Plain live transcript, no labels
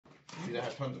See, I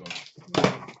have tons of them.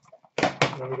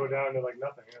 Then we go down to like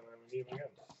nothing, and then we meet again.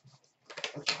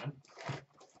 That's fine.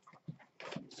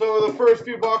 So the first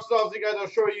few boxes, obviously, guys, I'll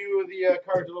show you the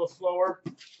cards a little slower,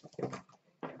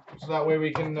 so that way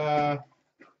we can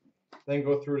then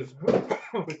go through it as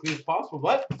quickly as possible.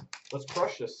 But let's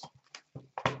crush this.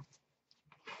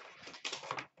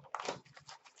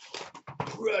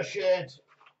 Crush it.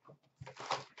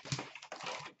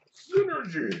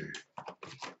 Synergy.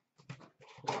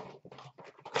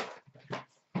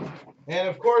 And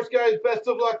of course, guys, best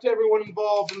of luck to everyone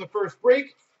involved in the first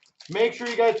break. Make sure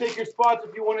you guys take your spots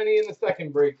if you want any in the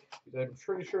second break, because I'm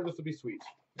pretty sure this will be sweet.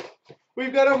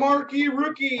 We've got a marquee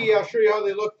rookie. I'll show you how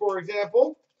they look, for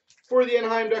example. For the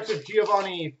Anaheim Ducks of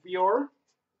Giovanni Fiore.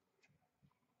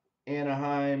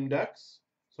 Anaheim Ducks.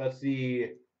 So that's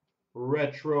the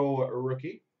retro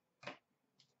rookie.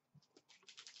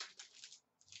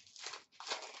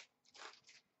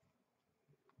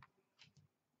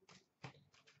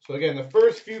 So again, the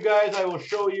first few guys I will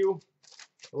show you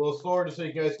a little slower just so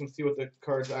you guys can see what the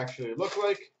cards actually look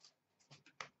like.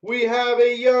 We have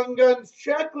a Young Guns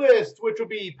checklist, which will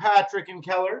be Patrick and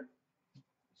Keller.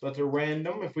 So that's a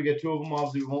random. If we get two of them,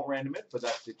 obviously we won't random it, but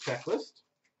that's the checklist.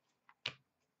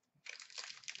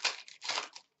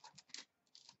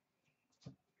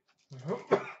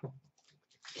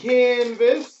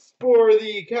 Canvas for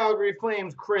the Calgary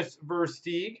Flames, Chris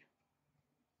Versteeg.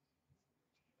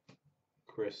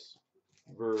 Chris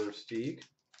Versteeg.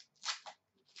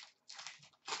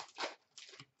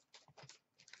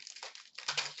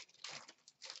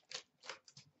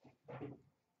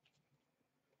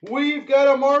 We've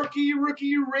got a marquee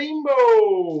rookie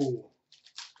rainbow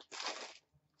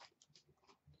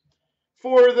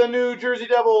for the New Jersey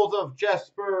Devils of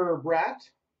Jesper Bratt.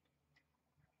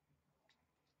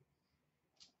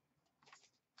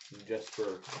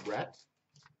 Jesper Bratt.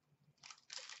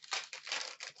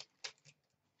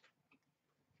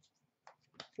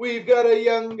 We've got a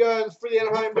Young Guns for the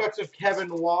Anaheim Ducks of Kevin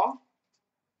Waugh.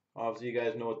 Obviously, you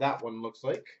guys know what that one looks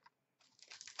like.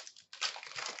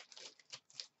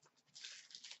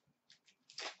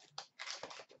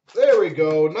 There we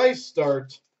go. Nice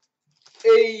start.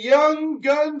 A Young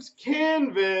Guns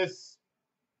canvas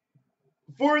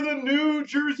for the New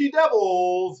Jersey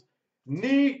Devils,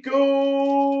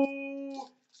 Nico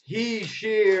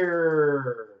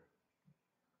Hischier.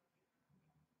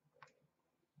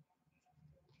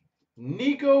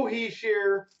 Nico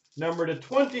Hischier, number to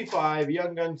 25,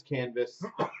 Young Guns canvas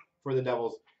for the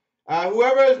Devils.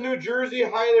 Whoever has New Jersey,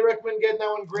 highly recommend getting that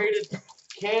one graded.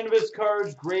 Canvas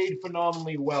cards grade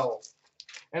phenomenally well.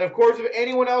 And of course, if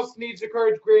anyone else needs the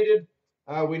cards graded,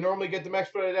 we normally get them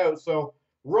expedited out. So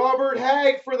Robert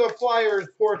Hagg for the Flyers,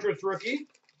 Portraits rookie.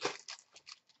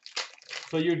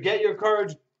 So you'd get your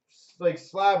cards like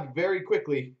slabbed very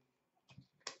quickly.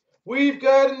 We've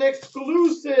got an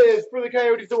exclusive for the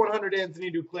Coyotes to 100,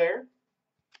 Anthony Duclair.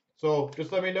 So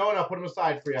just let me know and I'll put them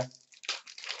aside for you.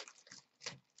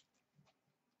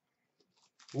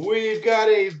 We've got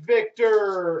a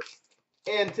Victor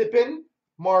Antipin,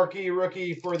 marquee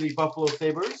rookie for the Buffalo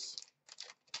Sabres.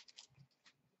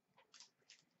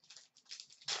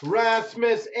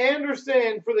 Rasmus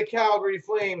Anderson for the Calgary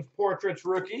Flames, Portraits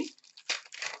rookie.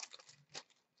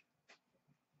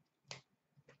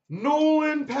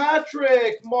 Nolan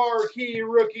Patrick, marquee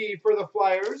rookie for the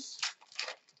Flyers.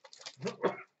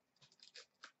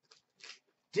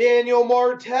 Daniel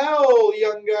Martel,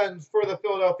 Young Guns for the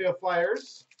Philadelphia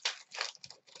Flyers.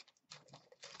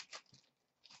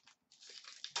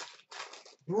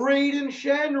 Braden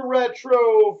Shen,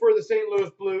 retro for the St.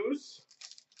 Louis Blues.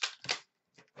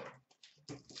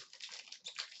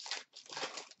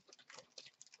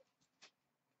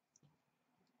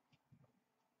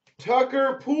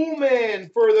 Tucker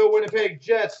Poolman for the Winnipeg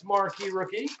Jets, marquee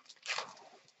rookie.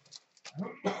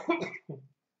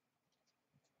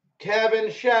 Kevin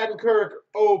Shattenkirk,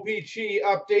 OPG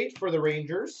update for the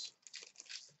Rangers.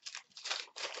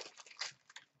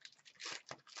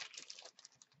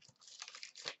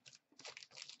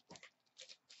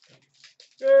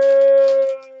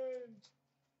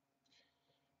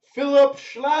 Philip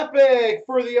Schlappick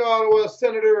for the Ottawa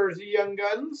Senators, Young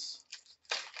Guns.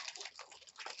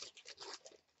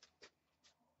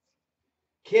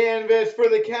 Canvas for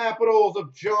the Capitals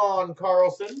of John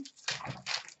Carlson.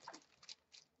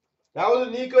 That was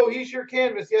a Nico Hischier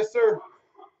canvas, yes sir.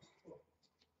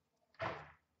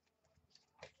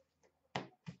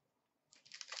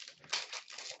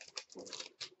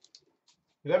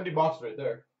 There's empty box right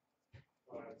there.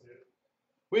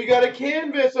 We got a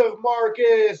canvas of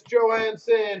Marcus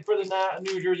Johansson for the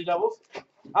New Jersey Devils.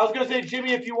 I was going to say,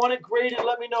 Jimmy, if you want it graded,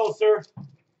 let me know, sir.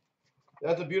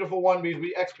 That's a beautiful one because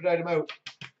we expedite them out.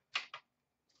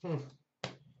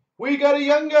 We got a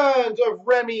Young Guns of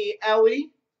Remy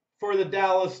Ellie for the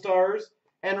Dallas Stars.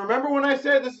 And remember when I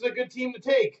said this is a good team to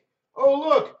take? Oh,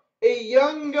 look, a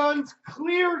Young Guns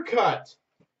clear cut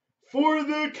for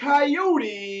the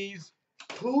Coyotes,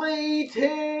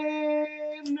 Clayton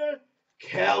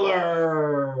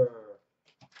Keller.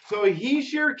 So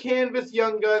Heischer Canvas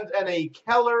Young Guns and a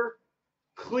Keller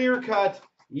clear cut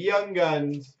Young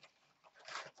Guns.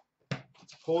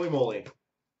 Holy moly.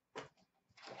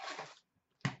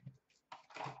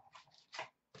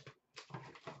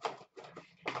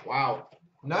 Wow.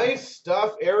 Nice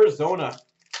stuff, Arizona.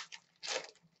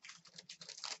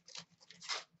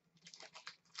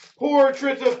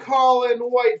 Portrait of Colin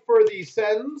White for the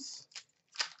Sens.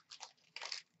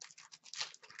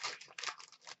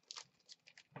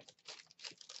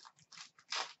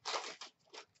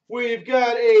 We've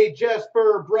got a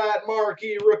Jesper Bratt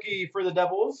Markey rookie for the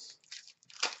Devils.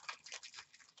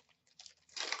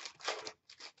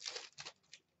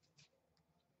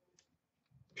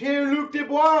 Pierre-Luc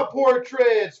Dubois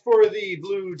portraits for the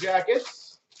Blue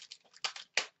Jackets.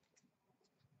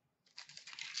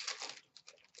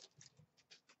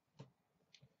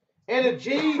 And a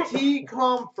JT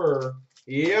Compher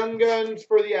Young Guns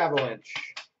for the Avalanche.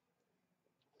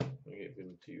 I'll give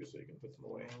them to you so you can put them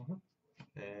away.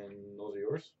 And those are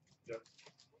yours? Yep.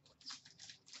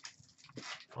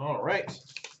 All right.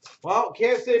 Well,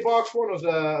 can't say box one was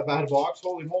a bad box.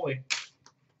 Holy moly.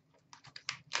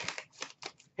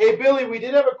 Hey, Billy, we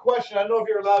did have a question. I don't know if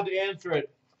you're allowed to answer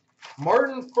it.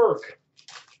 Martin Ferk.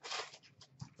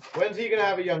 When's he going to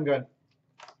have a Young Gun?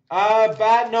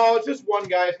 No, it's just one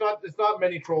guy. It's not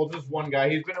many trolls. It's just one guy.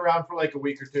 He's been around for like a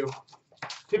week or two.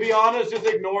 To be honest, just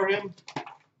ignore him.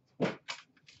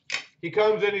 He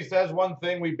comes in, he says one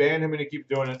thing, we ban him, and he keeps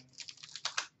doing it.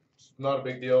 It's not a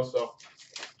big deal, so.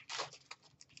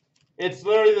 It's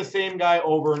literally the same guy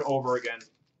over and over again.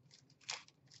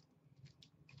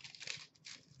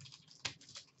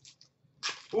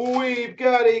 We've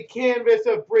got a canvas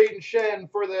of Braden Shen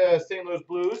for the St. Louis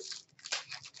Blues.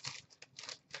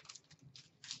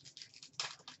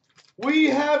 We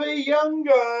have a Young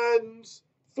Guns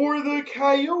for the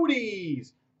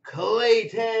Coyotes,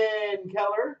 Clayton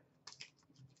Keller.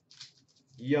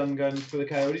 Young Guns for the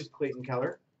Coyotes, Clayton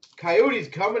Keller. Coyotes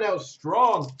coming out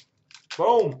strong.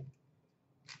 Boom.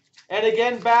 And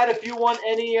again, Bat, if you want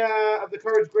any of the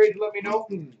cards graded, let me know.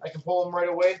 I can pull them right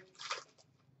away.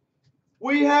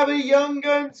 We have a Young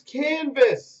Guns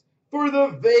canvas for the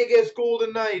Vegas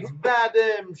Golden Knights,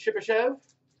 Vadim Shipachyov.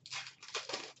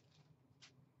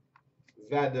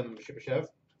 Vadim Shipachyov.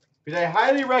 Because I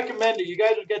highly recommend it. You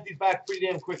guys will get these back pretty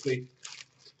damn quickly.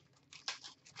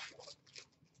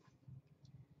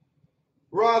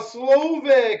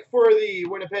 Roslovic for the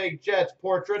Winnipeg Jets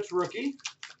Portraits rookie.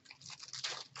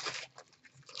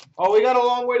 Oh, we got a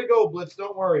long way to go, Blitz.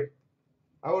 Don't worry.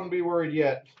 I wouldn't be worried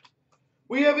yet.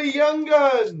 We have a Young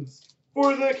Guns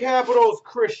for the Capitals,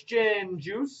 Christian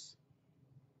Juice.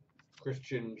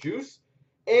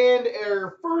 And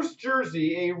our first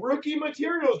jersey, a rookie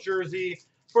materials jersey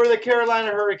for the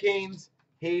Carolina Hurricanes,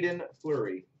 Hayden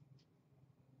Fleury.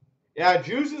 Yeah,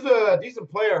 Juice is a decent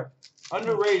player.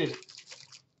 Underrated.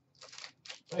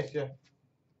 Nice, yeah.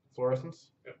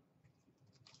 Fluorescence. Yep.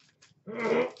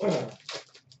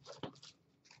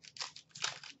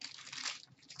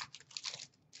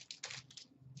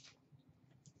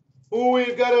 Ooh,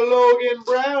 we've got a Logan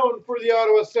Brown for the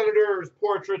Ottawa Senators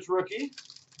Portraits rookie.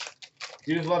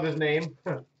 You just love his name.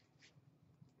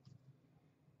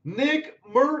 Nick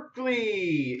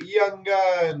Merkley, Young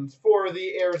Guns for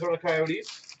the Arizona Coyotes.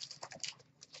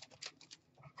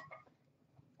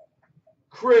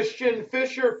 Christian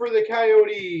Fisher for the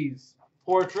Coyotes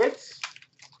Portraits.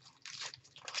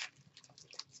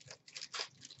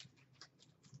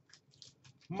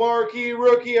 Marquee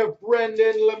rookie of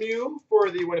Brendan Lemieux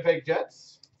for the Winnipeg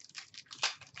Jets.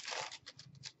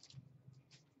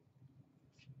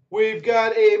 We've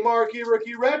got a marquee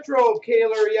rookie retro of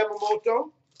Kaylor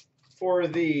Yamamoto for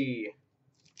the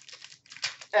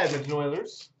Edmonton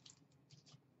Oilers.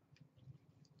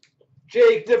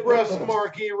 Jake DeBrusk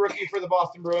marquee rookie for the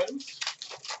Boston Bruins.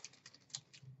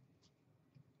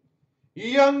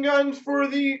 Young Guns for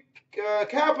the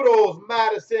Capitals,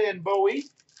 Madison Bowie.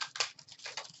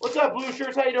 What's up, Blue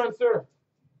Shirts? How you doing, sir?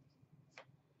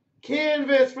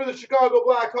 Canvas for the Chicago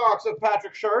Blackhawks of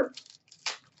Patrick Sharp.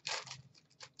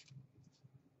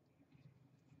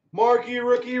 Marquee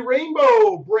rookie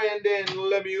rainbow, Brandon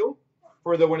Lemieux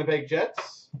for the Winnipeg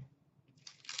Jets.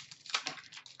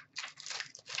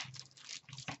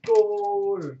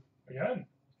 Goal. Again.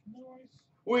 Nice.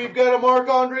 We've got a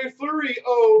Marc-Andre Fleury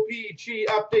OPG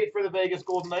update for the Vegas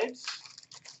Golden Knights.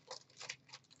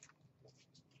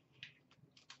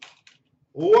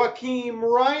 Joakim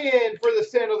Ryan for the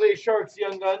San Jose Sharks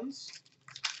Young Guns.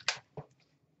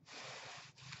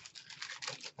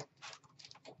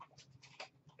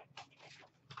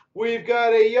 We've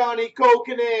got a Yanni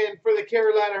Kokkonen for the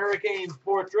Carolina Hurricanes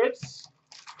Portraits.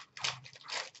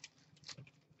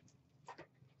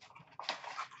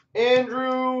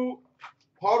 Andrew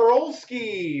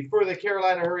Podolski for the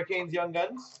Carolina Hurricanes Young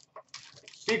Guns.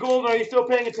 B. Golden, are you still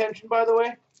paying attention, by the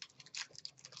way?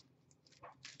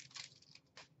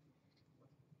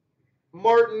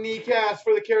 Martin Necas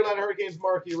for the Carolina Hurricanes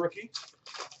marquee rookie.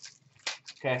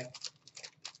 Okay.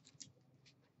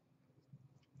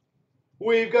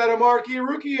 We've got a marquee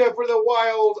rookie for the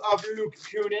Wild of Luke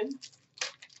Kunin.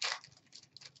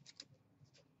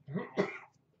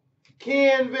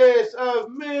 Canvas of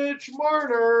Mitch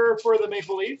Marner for the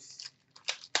Maple Leafs.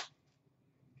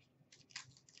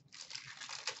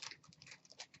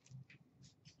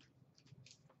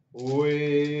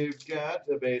 We've got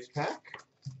the base pack.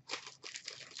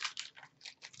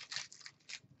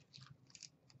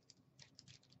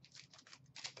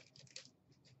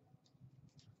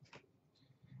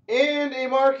 And a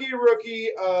marquee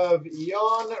rookie of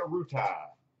Jan Ruta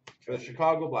for the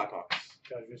Chicago Blackhawks.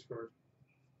 Kadri scored.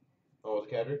 Oh,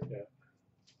 it's Kadri? Yeah.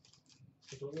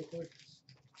 Just a little quick.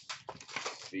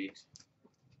 Sweet.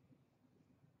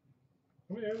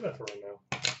 How many is that for right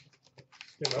now?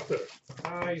 Getting up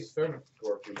there. He's starting to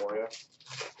score a few more, yeah.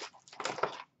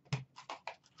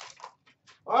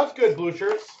 Oh, that's good, blue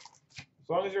shirts. As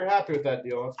long as you're happy with that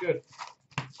deal, that's good.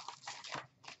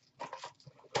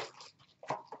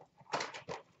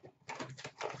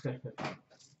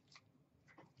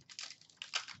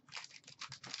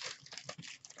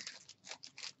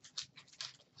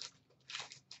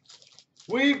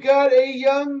 We've got a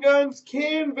Young Guns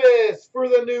canvas for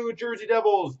the New Jersey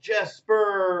Devils,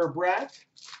 Jesper Bratt.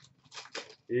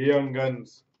 Young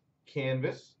Guns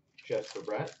canvas, Jesper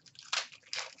Bratt.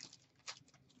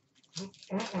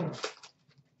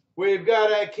 We've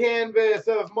got a canvas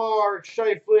of Mark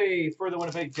Scheifele for the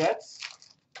Winnipeg Jets.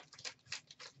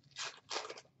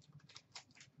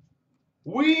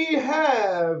 We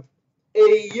have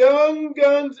a Young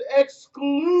Guns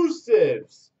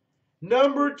exclusives.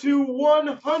 Number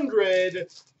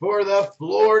 2/100 for the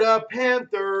Florida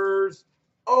Panthers,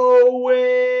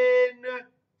 Owen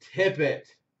Tippett.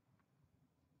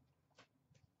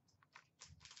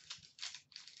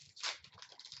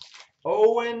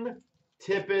 Owen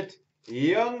Tippett,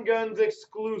 Young Guns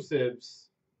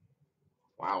exclusives.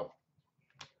 Wow.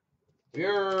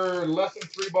 We're less than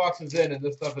 3 boxes in, and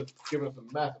this stuff has given us some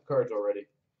massive cards already.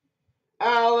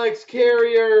 Alex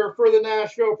Carrier for the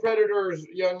Nashville Predators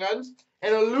Young Guns.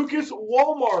 And a Lucas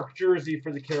Wallmark jersey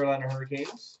for the Carolina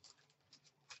Hurricanes.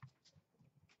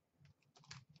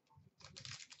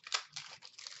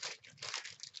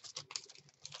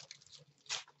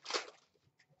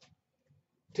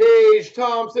 Tage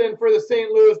Thompson for the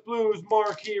St. Louis Blues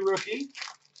marquee rookie.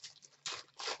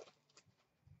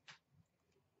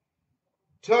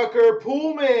 Tucker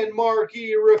Pullman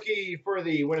marquee rookie for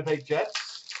the Winnipeg Jets.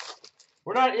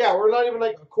 We're not even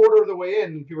like a quarter of the way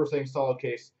in. People are saying solid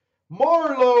case.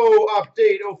 Marlowe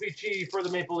update OPG for the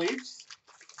Maple Leafs.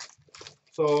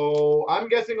 So I'm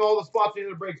guessing all the spots near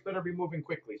the breaks better be moving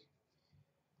quickly.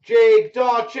 Jake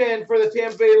Dawson for the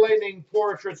Tampa Bay Lightning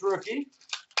Portraits rookie.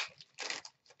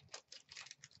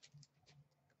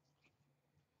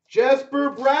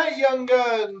 Jesper Bratt Young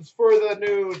Guns for the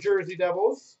New Jersey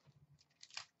Devils.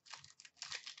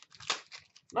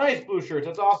 Nice blue shirts.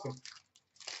 That's awesome.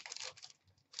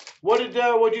 What'd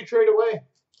you trade away?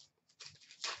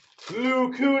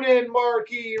 Luke Kunin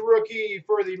marquee rookie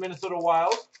for the Minnesota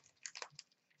Wild.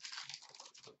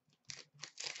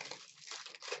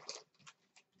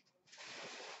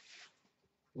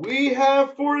 We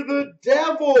have for the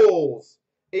Devils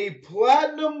a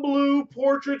platinum blue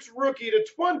portraits rookie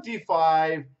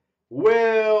 /25,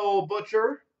 Will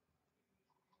Butcher.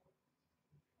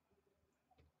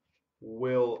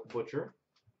 Will Butcher.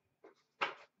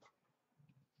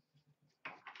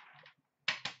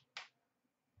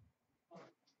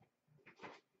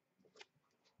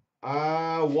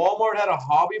 Walmart had a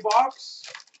hobby box.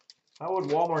 How would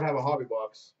Walmart have a hobby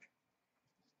box?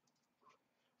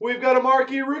 We've got a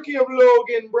marquee rookie of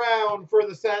Logan Brown for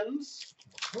the Sens.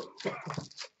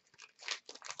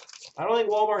 I don't think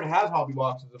Walmart has hobby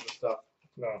boxes of this stuff.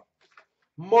 No.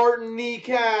 Martin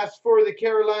Necas for the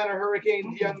Carolina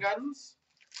Hurricanes Young Guns.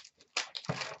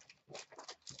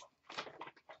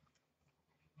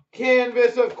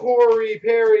 Canvas of Corey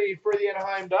Perry for the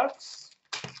Anaheim Ducks.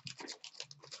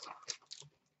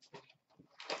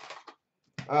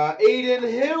 Aiden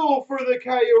Hill for the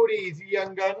Coyotes,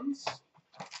 Young Guns.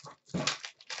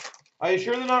 Are you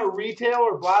sure they're not retail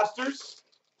or blasters?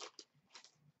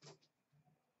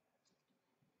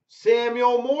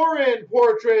 Samuel Morin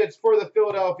portraits for the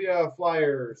Philadelphia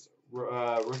Flyers,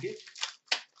 rookie.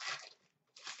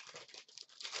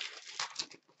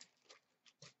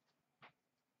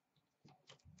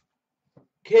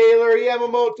 Kaylor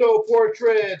Yamamoto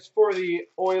portraits for the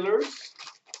Oilers.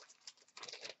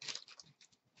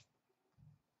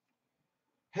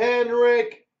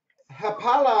 Henrik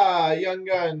Hapala, Young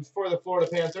Guns for the Florida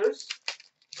Panthers.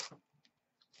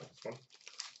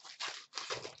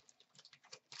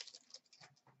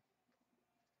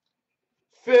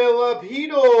 Philip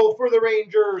Hedl for the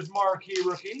Rangers, marquee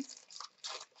rookie.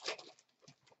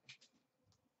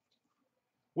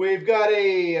 We've got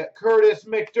a Curtis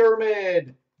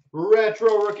McDermott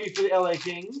retro rookie for the LA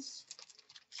Kings.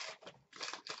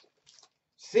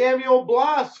 Samuel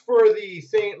Bloss for the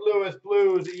St. Louis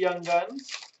Blues, Young Guns.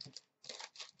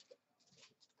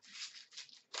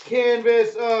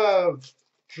 Canvas of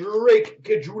Drake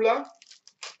Caggiula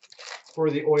for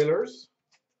the Oilers.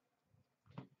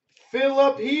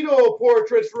 Philip Hedl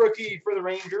portraits rookie for the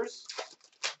Rangers.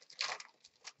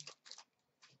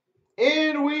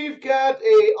 And we've got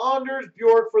a Anders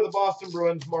Bjork for the Boston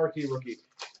Bruins, marquee rookie.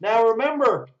 Now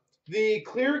remember, the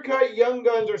clear-cut Young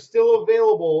Guns are still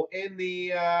available in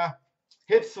the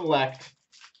hit select.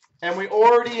 And we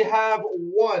already have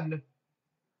one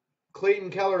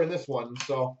Clayton Keller in this one.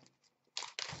 So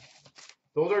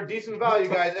those are decent value,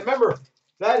 guys. And remember,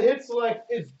 that hit select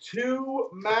is 2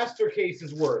 master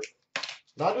cases worth.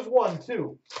 Not just 1,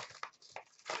 2.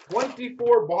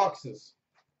 24 boxes.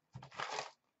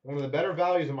 One of the better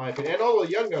values in my opinion. And all the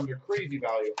Young Guns are crazy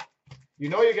value. You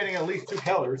know you're getting at least 2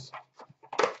 Kellers.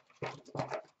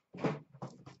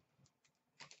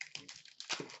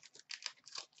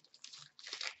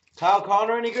 Kyle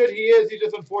Connor any good? He is. He's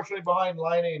just unfortunately behind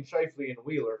Line and Scheifele and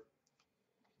Wheeler.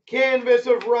 Canvas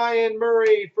of Ryan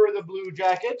Murray for the Blue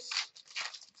Jackets.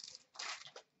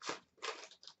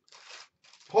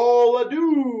 Paul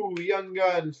Adu, Young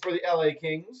Guns for the LA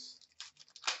Kings.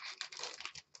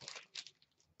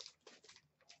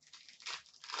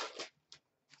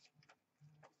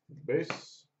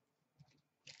 Base.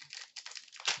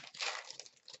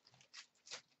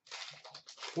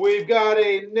 We've got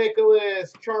a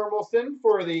Nicholas Charmelson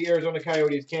for the Arizona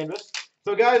Coyotes canvas.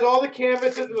 So guys, all the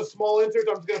canvases and the small inserts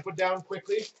I'm just going to put down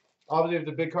quickly. Obviously, if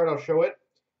it's a big card, I'll show it.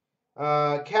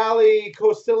 Kali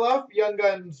Kosilov, Young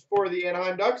Guns for the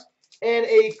Anaheim Ducks. And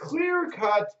a clear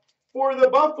cut for the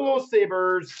Buffalo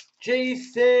Sabres,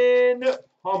 Jason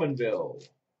Pominville.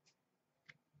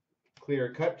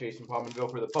 Clear cut, Jason Pominville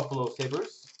for the Buffalo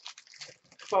Sabres.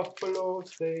 Buffalo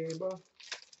Sabre.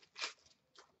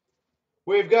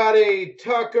 We've got a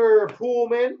Tucker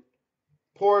Poolman.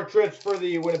 Portraits for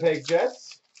the Winnipeg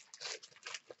Jets.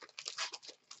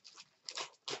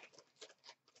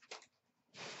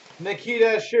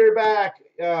 Nikita Sherbak,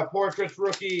 portraits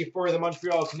rookie for the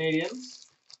Montreal Canadiens.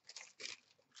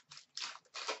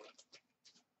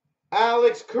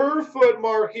 Alex Kerfoot,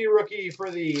 marquee rookie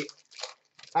for the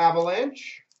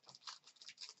Avalanche.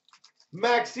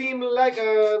 Maxime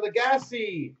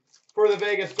Lagacé for the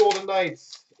Vegas Golden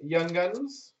Knights, Young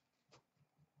Guns.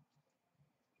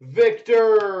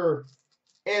 Victor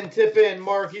Antipin,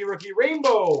 marquee rookie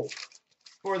rainbow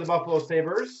for the Buffalo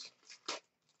Sabres.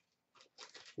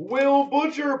 Will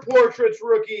Butcher, portraits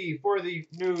rookie for the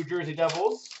New Jersey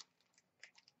Devils.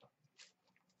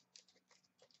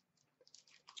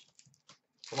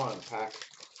 Come on, pack.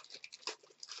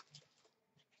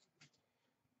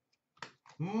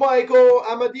 Michael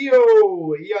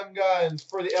Amadio, Young Guns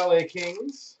for the LA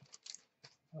Kings.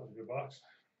 That was a good box.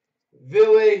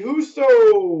 Ville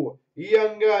Husso,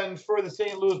 Young Guns for the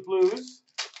St. Louis Blues.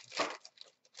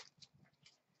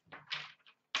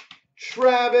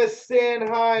 Travis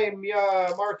Sanheim,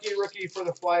 marquee rookie for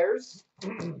the Flyers.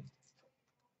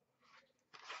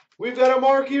 We've got a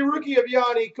marquee rookie of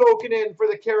Yanni Kokkonen for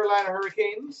the Carolina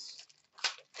Hurricanes.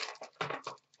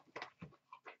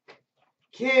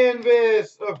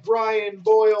 Canvas of Brian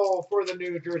Boyle for the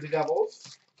New Jersey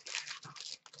Devils.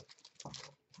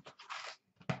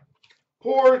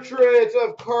 Portraits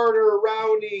of Carter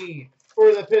Rowney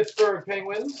for the Pittsburgh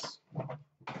Penguins.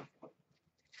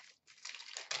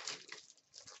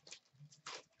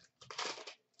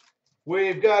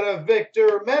 We've got a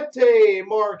Victor Mete,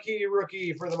 marquee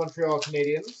rookie for the Montreal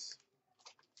Canadiens.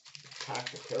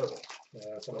 Packs are terrible.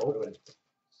 Yeah, it's open.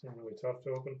 Seems really tough to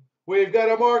open. We've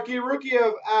got a marquee rookie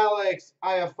of Alex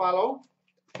Iafallo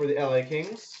for the LA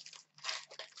Kings.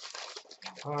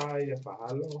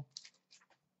 Iafallo.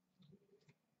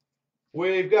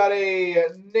 We've got a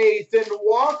Nathan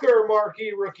Walker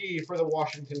marquee rookie for the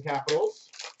Washington Capitals.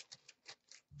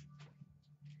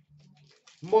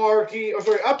 Update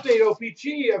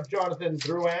OPG of Jonathan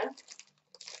Drouin.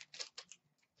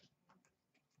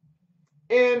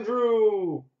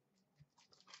 Andrew.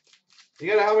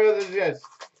 You got how many others you guys?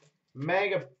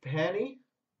 Magapani?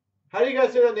 How do you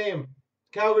guys say that name?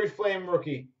 Calgary Flame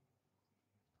rookie.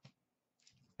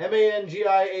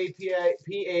 Mangiapane.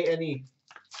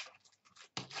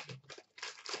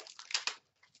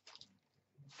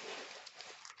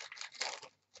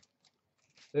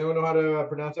 Does anyone know how to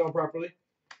pronounce that one properly?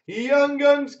 Young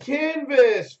Guns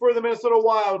Canvas for the Minnesota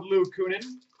Wild, Luke Kunin.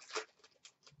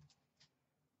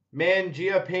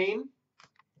 Mangiapane.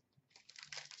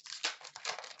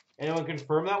 Anyone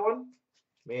confirm that one?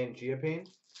 Mangiapane.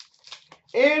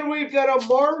 And we've got a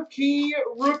marquee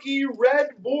rookie red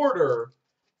border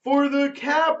for the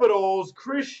Capitals,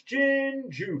 Christian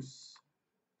Juice.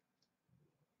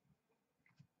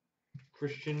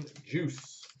 Christian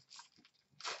Juice.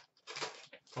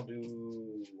 I'll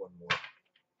do one more.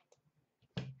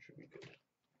 Should be good.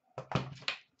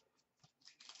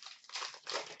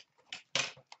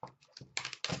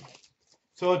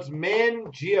 So it's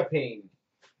Mangiapane.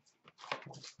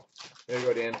 There you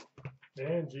go, Dan.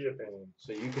 Mangiapane.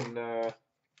 So you can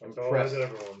impress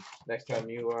everyone next time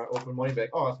you open money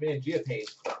bag. Oh, it's Mangiapane.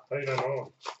 How do you not know him?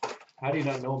 How do you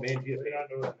not know Mangiapane? How do you not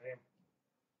know his name?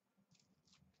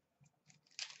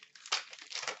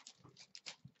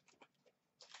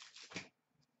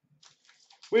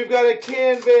 We've got a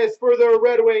canvas for the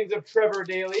Red Wings of Trevor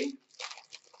Daley.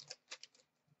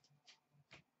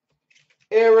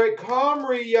 Eric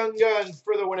Comrie, Young Guns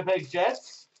for the Winnipeg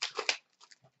Jets.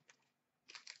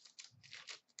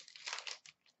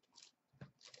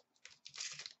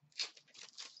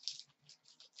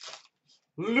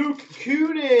 Luke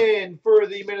Kunin for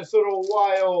the Minnesota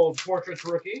Wild Portraits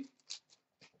rookie.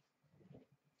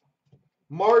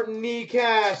 Martin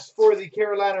Necas for the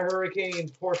Carolina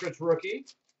Hurricanes Portraits rookie.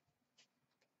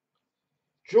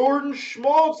 Jordan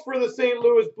Schmaltz for the St.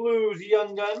 Louis Blues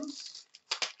Young Guns.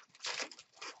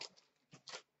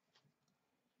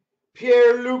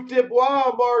 Pierre-Luc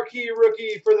Dubois marquee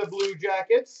rookie for the Blue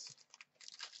Jackets.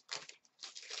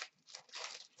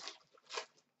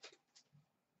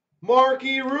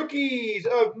 Marquee rookies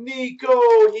of Nico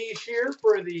Hischier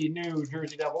for the New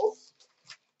Jersey Devils.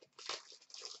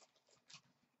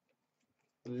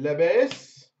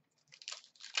 Lebes.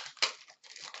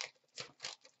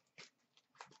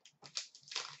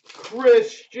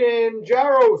 Christian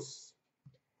Jaros,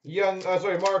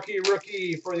 marquee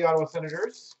rookie for the Ottawa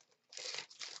Senators.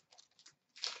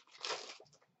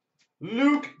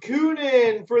 Luke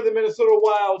Kunin for the Minnesota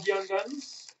Wild Young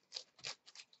Guns.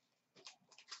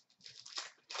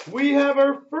 We have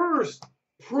our first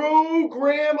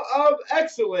Program of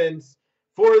Excellence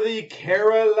for the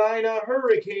Carolina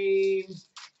Hurricanes,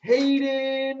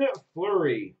 Hayden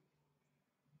Fleury.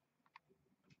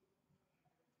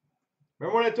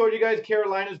 Remember when I told you guys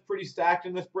Carolina's pretty stacked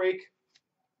in this break?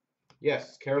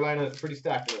 Yes, Carolina is pretty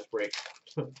stacked in this break.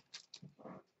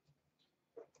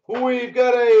 We've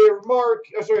got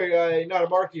not a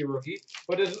marquee rookie,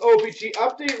 but there's an OPG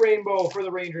update rainbow for the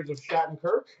Rangers of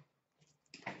Shattenkirk.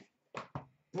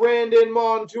 Brandon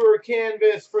Montour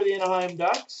canvas for the Anaheim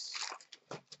Ducks.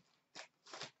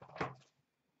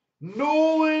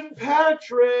 Nolan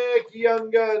Patrick Young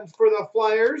Guns for the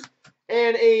Flyers.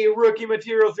 And a rookie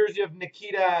materials jersey of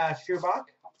Nikita Sherbak.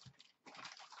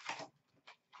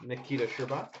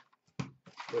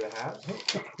 For the Habs.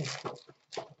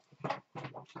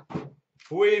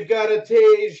 We've got a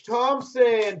Tage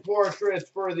Thompson portrait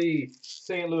for the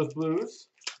St. Louis Blues.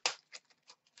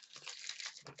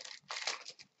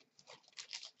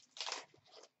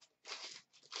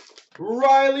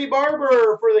 Riley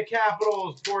Barber for the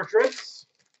Capitals portraits.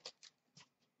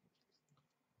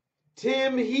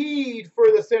 Tim Heed for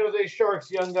the San Jose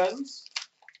Sharks Young Guns.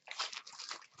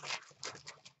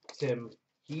 Tim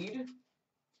Heed.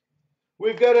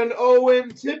 We've got an Owen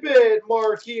Tippett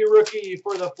marquee rookie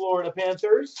for the Florida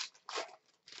Panthers.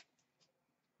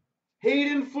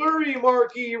 Hayden Fleury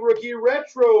marquee rookie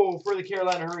retro for the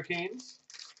Carolina Hurricanes.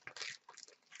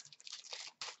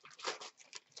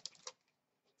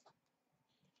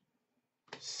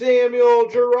 Samuel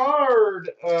Girard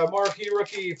marquee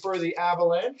rookie for the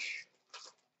Avalanche.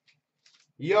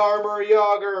 Jaromir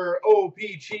Jagr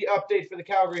OPG update for the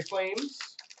Calgary Flames.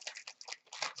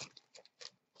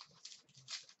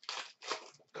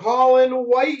 Colin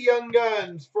White Young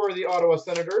Guns for the Ottawa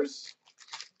Senators.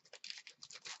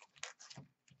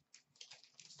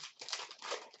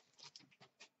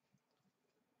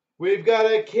 We've got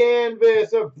a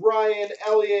canvas of Brian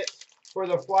Elliott for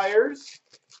the Flyers.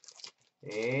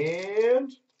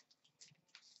 And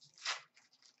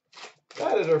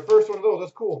that is our first one of those.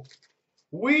 That's cool.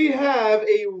 We have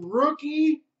a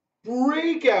rookie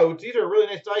breakout. These are really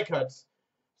nice die cuts.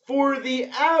 For the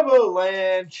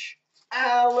Avalanche,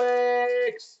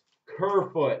 Alex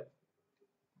Kerfoot.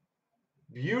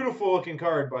 Beautiful looking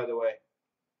card, by the way.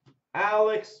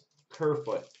 Alex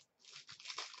Kerfoot.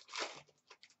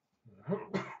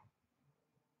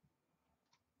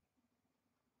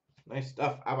 Nice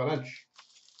stuff, Avalanche.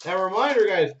 Now, reminder,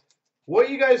 guys, what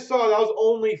you guys saw, that was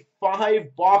only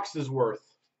 5 boxes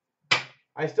worth.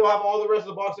 I still have all the rest of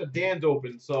the box that Dan's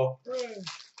open, so.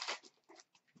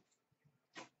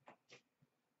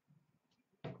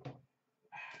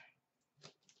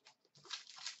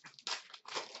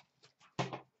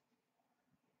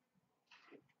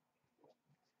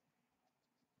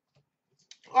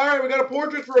 All right, we got a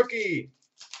Portraits rookie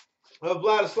of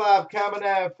Vladislav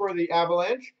Kamenev for the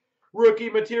Avalanche. Rookie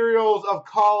materials of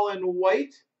Colin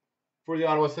White for the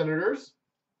Ottawa Senators.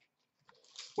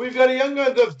 We've got a Young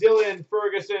Guns of Dylan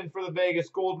Ferguson for the Vegas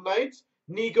Golden Knights.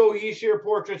 Nico Hischier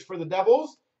Portraits for the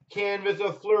Devils. Canvas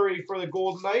of Fleury for the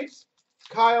Golden Knights.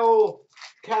 Kyle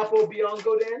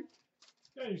Capobianco, Dan?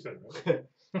 Yeah, you said that.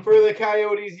 For the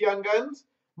Coyotes Young Guns.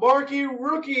 Marquee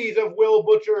Rookies of Will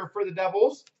Butcher for the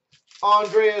Devils.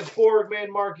 Andreas Borgman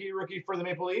Marquee Rookie for the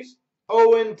Maple Leafs.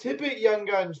 Owen Tippett Young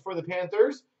Guns for the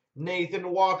Panthers.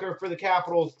 Nathan Walker for the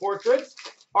Capitals Portraits.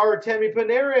 Artemi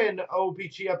Panarin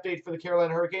OPG update for the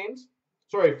Carolina Hurricanes.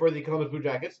 Sorry, for the Columbus Blue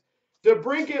Jackets.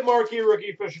 DeBrincat Marquee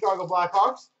Rookie for the Chicago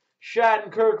Blackhawks.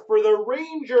 Shattenkirk for the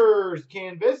Rangers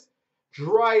Canvas.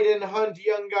 Dryden Hunt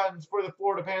Young Guns for the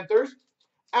Florida Panthers.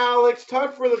 Alex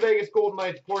Tuck for the Vegas Golden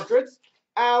Knights Portraits.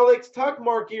 Alex Tuck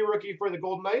Marquee Rookie for the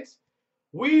Golden Knights.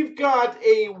 We've got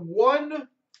a 1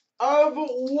 of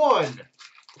 1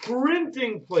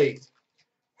 printing plate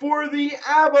for the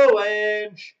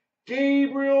Avalanche,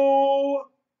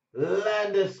 Gabriel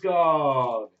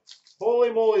Landeskog.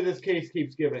 Holy moly, this case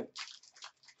keeps giving.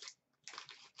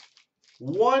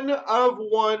 1 of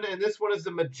 1, and this one is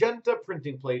the magenta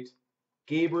printing plate,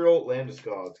 Gabriel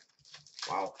Landeskog.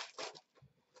 Wow.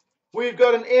 We've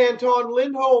got an Anton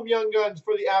Lindholm Young Guns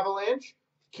for the Avalanche.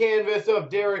 Canvas of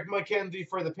Derek McKenzie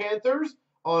for the Panthers.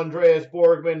 Andreas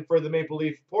Borgman for the Maple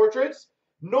Leaf Portraits.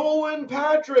 Nolan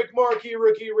Patrick Marquee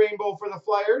Rookie Rainbow for the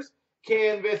Flyers.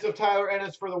 Canvas of Tyler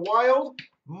Ennis for the Wild.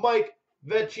 Mike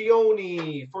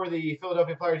Vecchione for the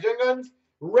Philadelphia Flyers Young Guns.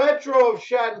 Retro of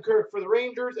Shattenkirk for the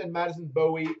Rangers. And Madison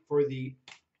Bowie for the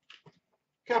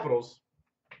Capitals.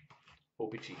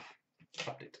 OPG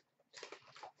update.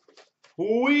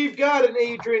 We've got an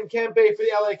Adrian Kempe for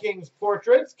the LA Kings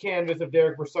Portraits. Canvas of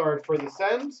Derek Brassard for the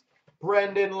Sens.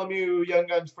 Brendan Lemieux Young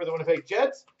Guns for the Winnipeg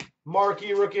Jets.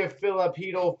 Marquee Rookie of Philip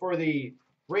Hedl for the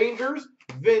Rangers.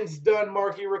 Vince Dunn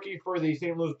Marquee Rookie for the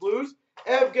St. Louis Blues.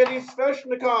 Evgeny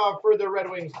Sveshnikov for the Red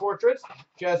Wings Portraits.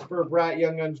 Jesper Bratt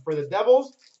Young Guns for the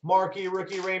Devils. Marquee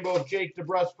Rookie Rainbow of Jake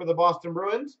DeBrusk for the Boston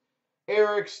Bruins.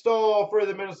 Eric Stahl for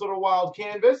the Minnesota Wild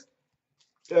Canvas.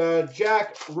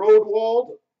 Jack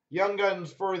Rodwald Young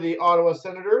Guns for the Ottawa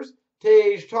Senators.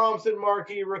 Tage Thompson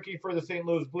Marquee Rookie for the St.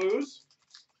 Louis Blues.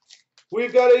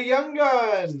 We've got a Young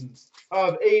Guns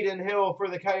of Aiden Hill for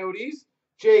the Coyotes.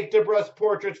 Jake DeBrusk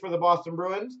Portraits for the Boston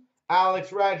Bruins. Alex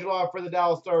Radulov for the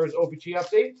Dallas Stars OPG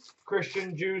update.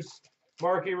 Christian Juice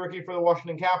Marquee Rookie for the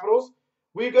Washington Capitals.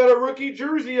 We've got a rookie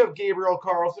jersey of Gabriel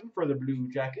Carlson for the Blue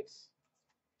Jackets.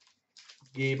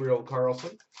 Gabriel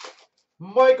Carlson.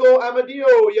 Michael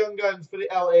Amadio Young Guns for the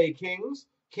LA Kings.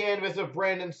 Canvas of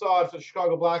Brandon Saad for the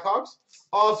Chicago Blackhawks.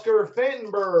 Oscar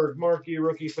Fantenberg Marquee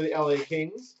Rookie for the LA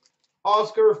Kings.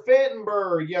 Oscar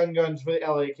Fantenberg Young Guns for the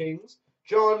LA Kings.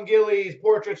 John Gillies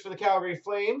Portraits for the Calgary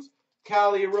Flames.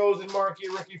 Callie Rosen Marquee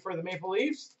Rookie for the Maple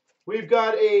Leafs. We've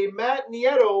got a Matt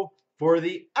Nieto for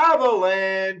the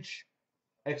Avalanche.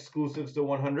 Exclusives to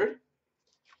 100.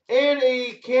 And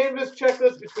a canvas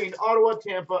checklist between Ottawa,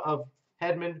 Tampa of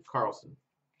Hedman Carlson.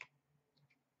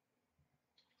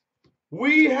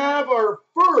 We have our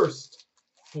first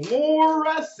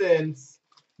fluorescence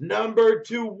number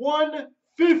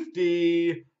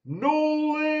 2/150,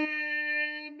 Nolan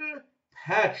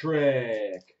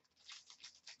Patrick.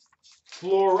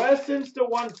 Fluorescence to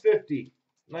 150.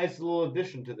 Nice little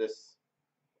addition to this.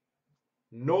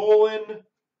 Nolan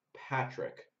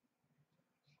Patrick.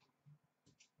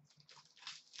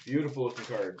 Beautiful looking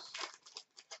cards.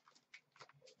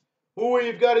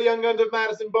 We've got a Young Guns of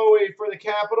Madison Bowie for the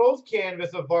Capitals.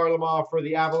 Canvas of Varlamov for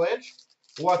the Avalanche.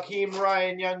 Joakim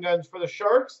Ryan Young Guns for the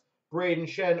Sharks. Braden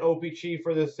Shen OPG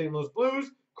for the St. Louis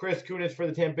Blues. Chris Kunitz for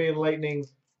the Tampa Bay Lightning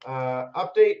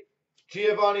update.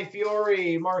 Giovanni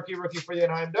Fiore, marquee rookie for the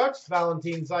Anaheim Ducks.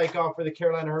 Valentin Zykov for the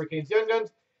Carolina Hurricanes Young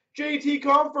Guns. JT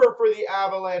Compher for the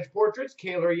Avalanche Portraits.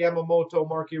 Kaylor Yamamoto,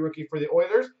 marquee rookie for the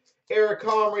Oilers. Eric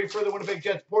Comrie for the Winnipeg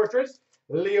Jets Portraits.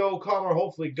 Leo Comrie,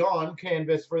 hopefully gone,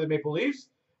 canvas for the Maple Leafs.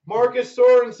 Marcus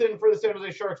Sorensen for the San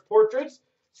Jose Sharks Portraits.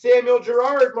 Samuel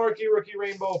Girard, marquee rookie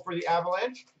rainbow for the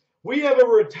Avalanche. We have a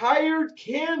retired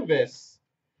canvas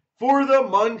for the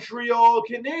Montreal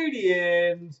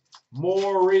Canadiens,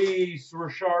 Maurice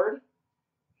Richard.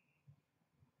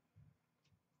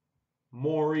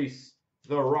 Maurice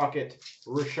the Rocket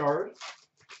Richard.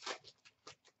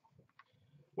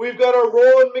 We've got a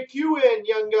Roland McEwen,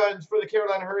 Young Guns for the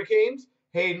Carolina Hurricanes.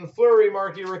 Hayden Fleury,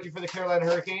 marquee rookie for the Carolina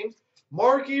Hurricanes.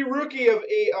 Marquee rookie of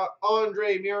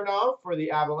Andre Mironov for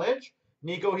the Avalanche.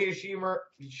 Nico Hischier,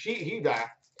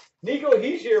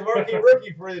 marquee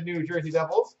rookie for the New Jersey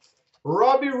Devils.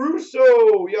 Robbie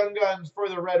Russo, Young Guns for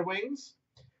the Red Wings.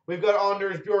 We've got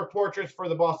Anders Bjork Portraits for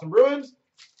the Boston Bruins.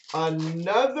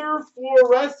 Another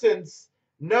fluorescence,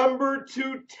 number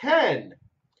 210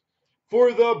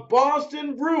 for the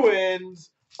Boston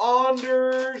Bruins,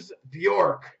 Anders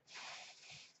Bjork.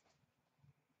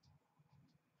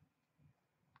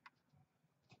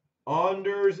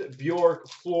 Anders Bjork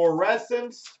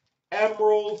fluorescence,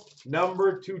 emerald,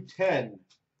 number 210.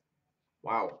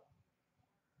 Wow.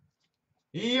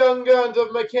 Young Guns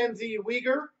of Mackenzie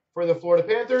Weegar for the Florida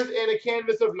Panthers, and a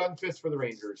canvas of Lundqvist for the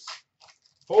Rangers.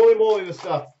 Holy moly, the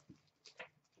stuff.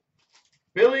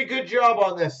 Billy, good job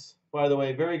on this, by the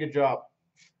way. Very good job.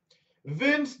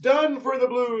 Vince Dunn for the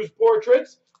Blues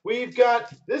Portraits. We've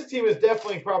got, this team is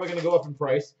definitely probably going to go up in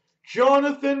price.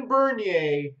 Jonathan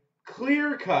Bernier,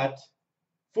 clear cut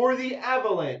for the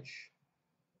Avalanche.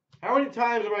 How many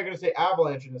times am I going to say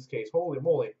Avalanche in this case? Holy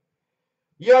moly.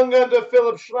 Young Guns of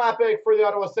Philip Schlappick for the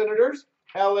Ottawa Senators.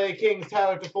 LA Kings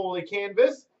Tyler Toffoli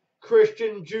canvas.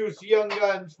 Christian Juice Young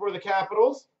Guns for the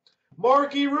Capitals.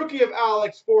 Marquee rookie of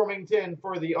Alex Formington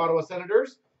for the Ottawa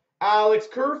Senators. Alex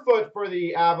Kerfoot for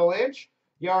the Avalanche.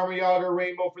 Jaromir Jagr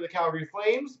Rainbow for the Calgary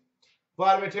Flames.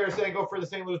 Vladimir Tarasenko for the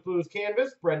St. Louis Blues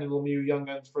canvas. Brendan Lemieux Young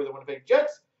Guns for the Winnipeg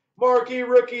Jets. Marquee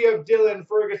rookie of Dylan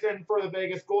Ferguson for the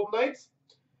Vegas Golden Knights.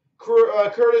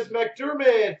 Curtis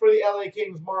McDermott for the LA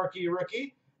Kings marquee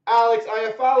rookie. Alex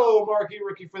Iafallo marquee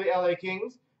rookie for the LA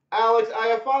Kings. Alex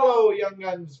Iafallo Young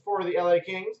Guns for the LA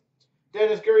Kings.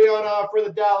 Dennis Gurianov for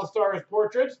the Dallas Stars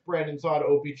Portraits. Brandon Saad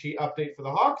OPG update for the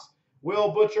Hawks.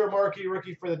 Will Butcher marquee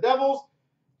rookie for the Devils.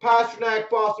 Pasternak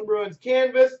Boston Bruins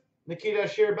canvas. Nikita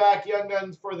Sherbak Young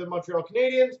Guns for the Montreal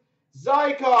Canadiens.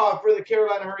 Zykov for the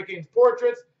Carolina Hurricanes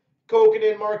Portraits.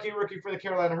 Kokkonen marquee rookie for the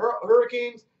Carolina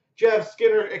Hurricanes. Jeff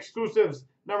Skinner exclusives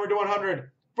number 100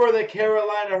 for the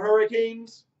Carolina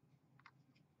Hurricanes.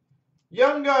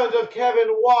 Young Guns of Kevin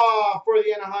Waugh for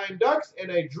the Anaheim Ducks,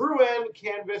 and a Drouin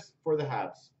canvas for the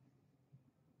Habs.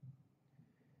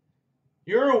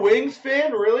 You're a Wings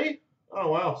fan, really? Oh,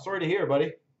 wow. Sorry to hear,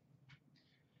 buddy.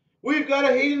 We've got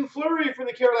a Hayden Fleury for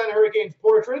the Carolina Hurricanes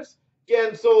Portraits.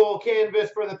 Gensel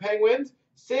canvas for the Penguins.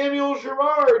 Samuel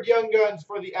Girard Young Guns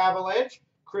for the Avalanche.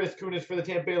 Chris Kunis for the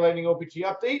Tampa Bay Lightning OPG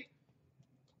update.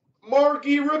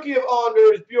 Marquee rookie of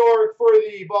Anders Bjork for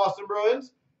the Boston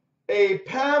Bruins. A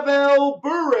Pavel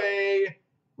Bure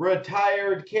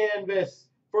retired canvas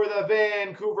for the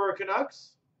Vancouver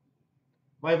Canucks.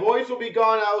 My voice will be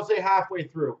gone, I will say, halfway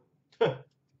through.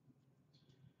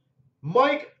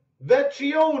 Mike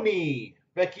Vecchione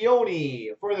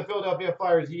for the Philadelphia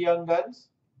Flyers Young Guns.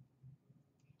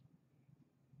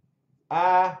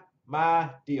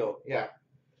 Deal. Yeah.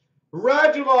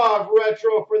 Radulov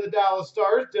retro for the Dallas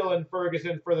Stars. Dylan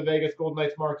Ferguson for the Vegas Golden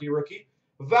Knights marquee rookie.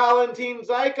 Valentin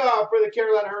Zykov for the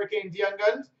Carolina Hurricanes Young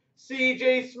Guns.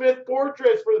 C.J. Smith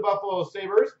portraits for the Buffalo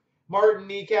Sabres. Martin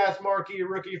Necas marquee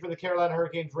rookie for the Carolina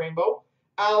Hurricanes Rainbow.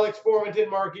 Alex Formanton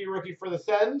marquee rookie for the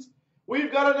Sens.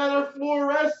 We've got another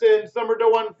fluorescence, number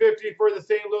 150 for the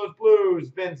St. Louis Blues,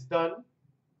 Vince Dunn.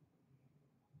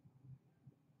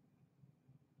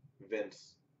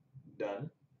 Vince Dunn.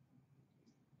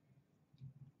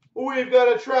 We've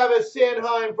got a Travis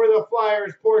Sanheim for the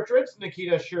Flyers Portraits.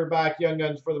 Nikita Sherbak Young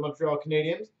Guns for the Montreal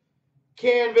Canadiens.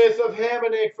 Canvas of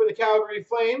Hamonic for the Calgary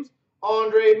Flames.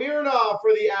 Andre Mironov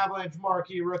for the Avalanche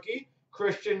marquee rookie.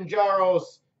 Christian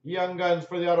Jaros Young Guns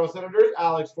for the Ottawa Senators.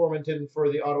 Alex Formanton for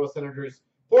the Ottawa Senators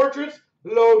Portraits.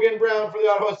 Logan Brown for the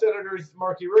Ottawa Senators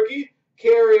marquee rookie.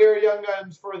 Carrier Young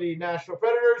Guns for the Nashville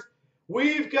Predators.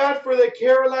 We've got for the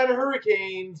Carolina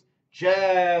Hurricanes,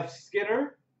 Jeff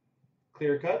Skinner.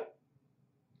 Clear cut.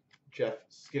 Jeff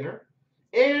Skinner.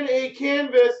 And a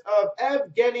canvas of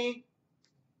Evgeny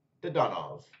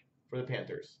Dodonov for the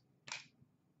Panthers.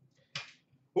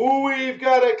 We've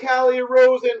got a Callie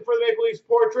Rosen for the Maple Leafs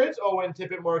Portraits. Owen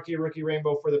Tippett Marquee Rookie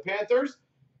Rainbow for the Panthers.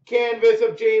 Canvas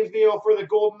of James Neal for the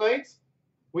Golden Knights.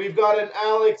 We've got an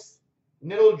Alex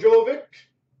Nedeljkovic.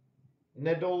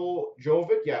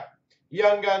 Yeah.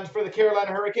 Young Guns for the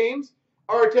Carolina Hurricanes.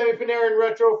 Artemi Panarin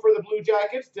Retro for the Blue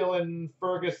Jackets. Dylan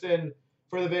Ferguson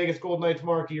for the Vegas Golden Knights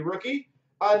Marquee Rookie.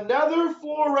 Another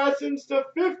fluorescence to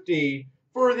 50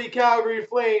 for the Calgary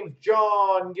Flames,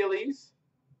 John Gillies.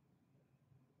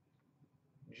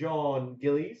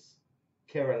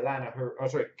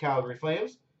 Calgary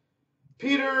Flames.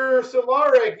 Peter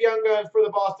Cehlarik, Young Guns for the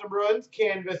Boston Bruins.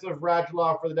 Canvas of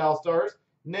Radulov for the Dallas Stars.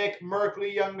 Nick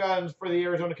Merkley, Young Guns for the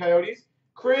Arizona Coyotes.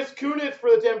 Chris Kunitz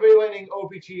for the Tampa Bay Lightning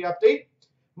OPG update.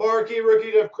 Marquee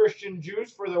Rookie of Christian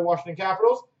Juice for the Washington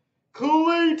Capitals.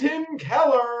 Clayton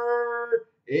Keller,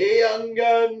 Young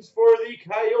Guns for the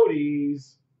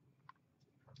Coyotes.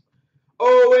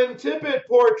 Owen Tippett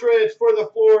Portraits for the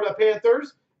Florida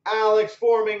Panthers. Alex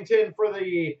Formington for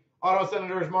the Ottawa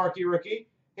Senators Marquee Rookie.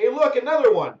 Hey, look,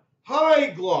 another one. High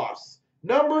Gloss,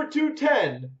 number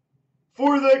 210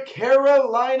 for the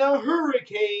Carolina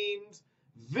Hurricanes,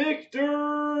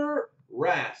 Victor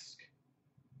Rask.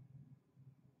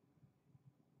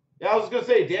 Yeah, I was going to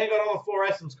say, Dan got all the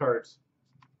fluorescence cards.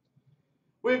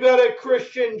 We've got a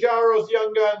Christian Jaros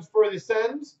Young Guns for the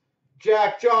Sens.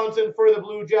 Jack Johnson for the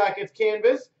Blue Jackets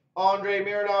Canvas. Andre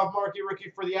Mironov Marquee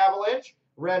Rookie for the Avalanche.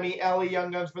 Remy Ellie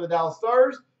Young Guns for the Dallas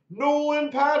Stars.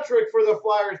 Nolan Patrick for the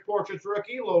Flyers Portraits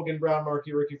Rookie. Logan Brown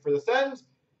Marquee Rookie for the Sens.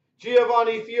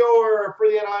 Giovanni Fiore for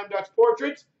the Anaheim Ducks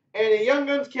Portraits. And a Young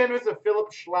Guns Canvas of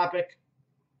Philip Schlappick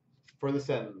for the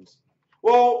Sens.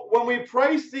 Well, when we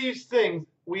price these things,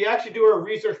 we actually do our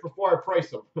research before I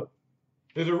price them.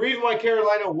 There's a reason why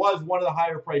Carolina was one of the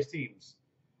higher priced teams.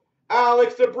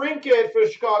 Alex DeBrincat for the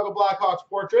Chicago Blackhawks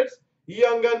Portraits.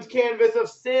 Young Guns Canvas of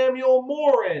Samuel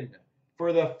Morin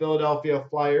for the Philadelphia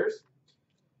Flyers.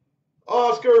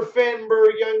 Oscar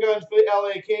Fantenberg Young Guns for the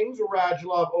LA Kings.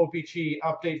 Radulov OPG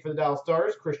update for the Dallas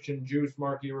Stars. Christian Juice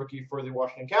Marquee Rookie for the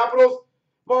Washington Capitals.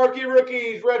 Marquee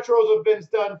Rookies Retros of Vince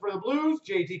Dunn for the Blues.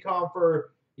 JT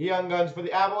Compher Young Guns for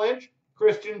the Avalanche.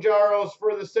 Christian Jaros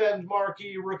for the Sens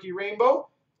Marquee Rookie Rainbow.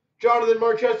 Jonathan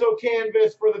Marchesso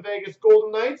Canvas for the Vegas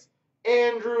Golden Knights.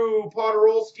 Andrew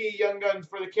Podorowski Young Guns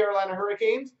for the Carolina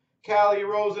Hurricanes. Callie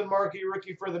Rosen Marquee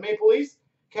Rookie for the Maple Leafs.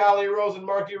 Callie Rosen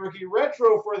Marquee Rookie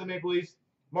Retro for the Maple Leafs.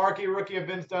 Marquee Rookie of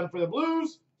Vince Dunn for the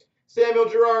Blues. Samuel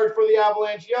Girard for the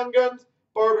Avalanche Young Guns.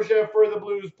 Barbashev for the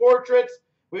Blues Portraits.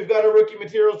 We've got a rookie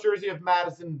materials jersey of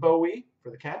Madison Bowie for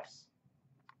the Caps.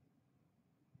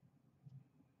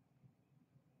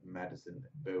 Madison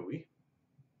Bowie.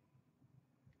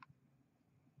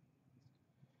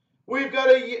 We've got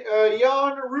a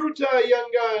Jan Ruta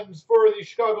Young Guns for the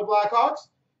Chicago Blackhawks.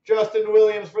 Justin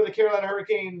Williams for the Carolina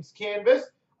Hurricanes Canvas.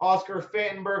 Oscar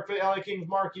Fantenberg for the LA Kings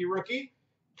Marquee Rookie.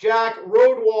 Jack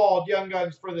Rodwald Young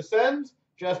Guns for the Sens.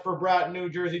 Jesper Bratt New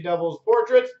Jersey Devils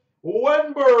Portraits.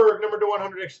 Wenberg number to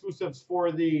 100 exclusives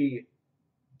for the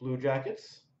Blue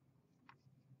Jackets.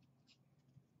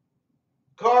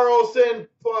 Carlson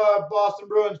Boston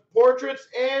Bruins Portraits.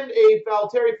 And a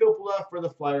Valtteri Filppula for the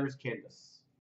Flyers Canvas.